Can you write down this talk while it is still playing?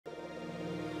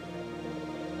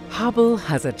Hubble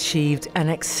has achieved an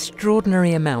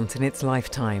extraordinary amount in its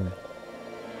lifetime.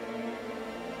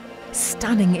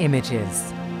 Stunning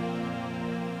images,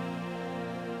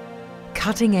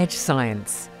 cutting-edge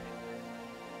science,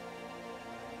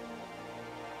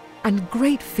 and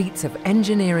great feats of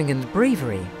engineering and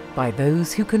bravery by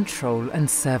those who control and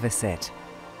service it.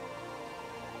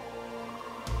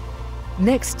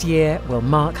 Next year will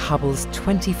mark Hubble's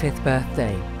 25th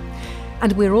birthday,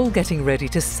 and we're all getting ready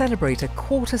to celebrate a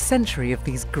quarter century of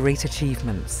these great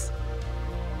achievements.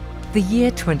 The year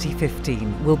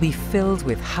 2015 will be filled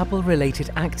with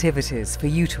Hubble-related activities for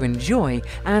you to enjoy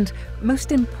and,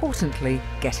 most importantly,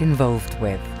 get involved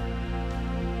with.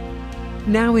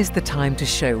 Now is the time to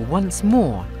show once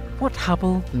more what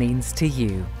Hubble means to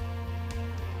you.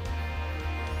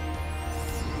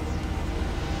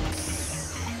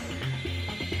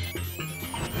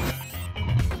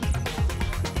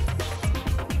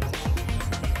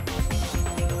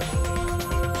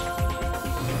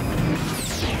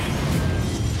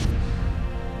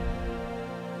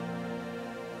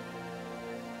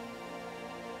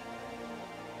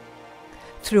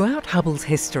 Throughout Hubble's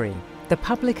history, the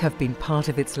public have been part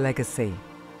of its legacy.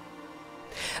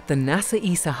 The NASA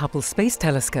ESA Hubble Space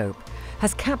Telescope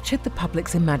has captured the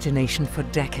public's imagination for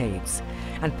decades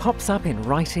and pops up in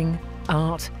writing,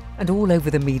 art, and all over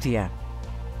the media.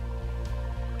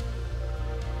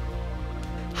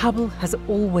 Hubble has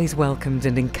always welcomed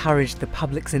and encouraged the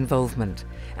public's involvement,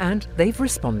 and they've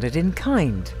responded in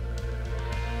kind.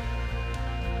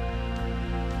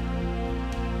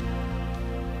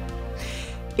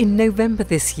 In November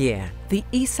this year, the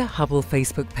ESA Hubble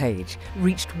Facebook page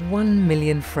reached 1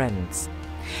 million friends.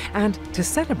 And to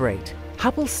celebrate,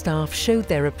 Hubble staff showed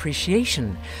their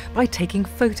appreciation by taking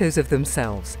photos of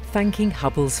themselves, thanking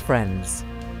Hubble's friends.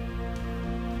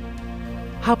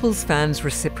 Hubble's fans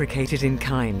reciprocated in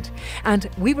kind, and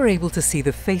we were able to see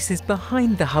the faces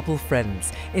behind the Hubble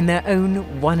friends in their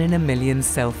own 1 in a million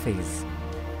selfies.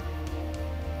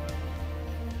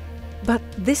 But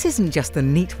this isn't just a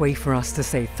neat way for us to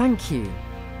say thank you.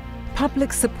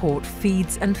 Public support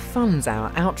feeds and funds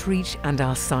our outreach and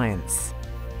our science.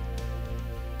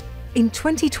 In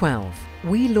 2012,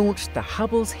 we launched the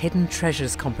Hubble's Hidden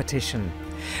Treasures competition,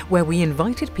 where we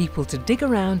invited people to dig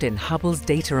around in Hubble's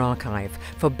data archive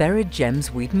for buried gems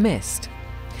we'd missed.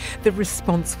 The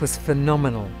response was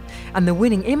phenomenal, and the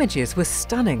winning images were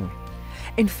stunning.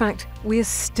 In fact, we're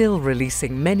still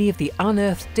releasing many of the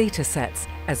unearthed data sets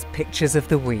as pictures of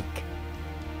the week.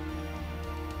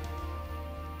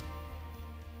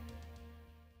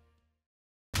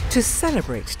 To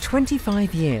celebrate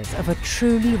 25 years of a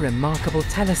truly remarkable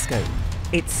telescope,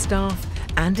 its staff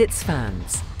and its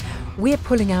fans, we're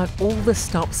pulling out all the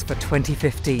stops for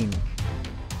 2015.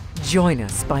 Join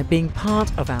us by being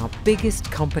part of our biggest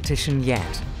competition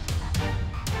yet.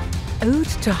 Ode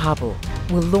to Hubble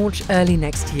will launch early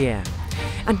next year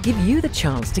and give you the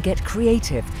chance to get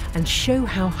creative and show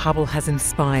how Hubble has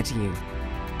inspired you.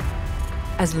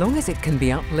 As long as it can be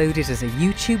uploaded as a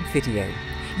YouTube video,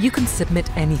 you can submit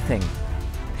anything.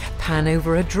 Pan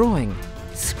over a drawing,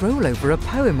 scroll over a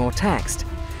poem or text,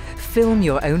 film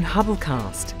your own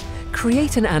Hubblecast,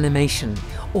 create an animation,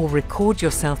 or record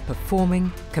yourself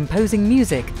performing, composing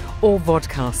music, or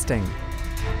vodcasting.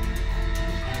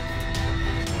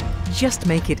 Just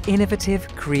make it innovative,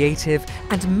 creative,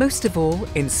 and most of all,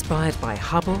 inspired by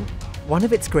Hubble, one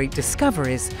of its great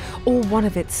discoveries, or one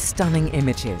of its stunning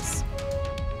images.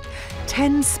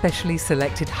 10 specially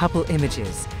selected Hubble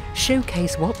images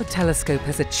showcase what the telescope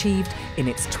has achieved in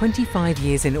its 25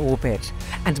 years in orbit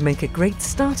and make a great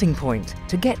starting point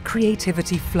to get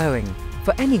creativity flowing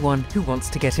for anyone who wants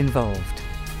to get involved.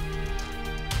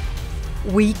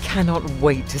 We cannot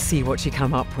wait to see what you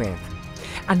come up with.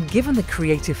 And given the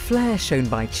creative flair shown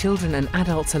by children and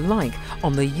adults alike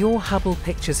on the Your Hubble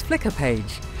Pictures Flickr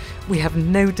page, we have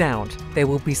no doubt there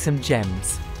will be some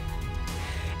gems.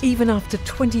 Even after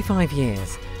 25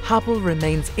 years, Hubble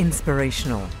remains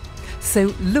inspirational.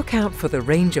 So look out for the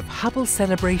range of Hubble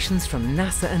celebrations from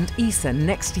NASA and ESA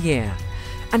next year,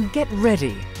 and get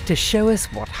ready to show us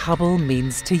what Hubble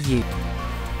means to you.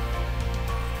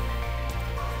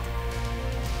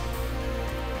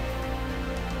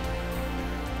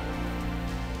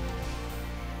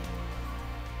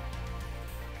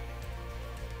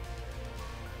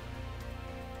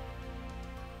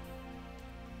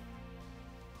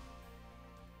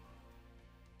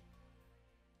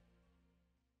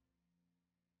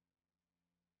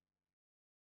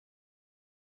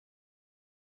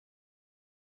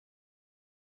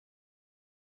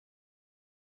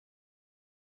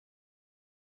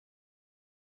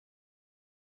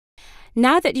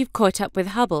 Now that you've caught up with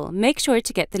Hubble, make sure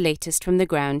to get the latest from the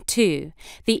ground too.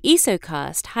 The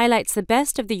ESOcast highlights the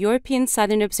best of the European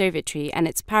Southern Observatory and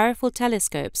its powerful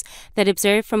telescopes that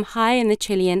observe from high in the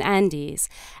Chilean Andes,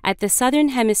 at the Southern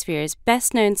Hemisphere's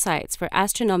best-known sites for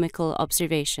astronomical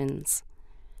observations.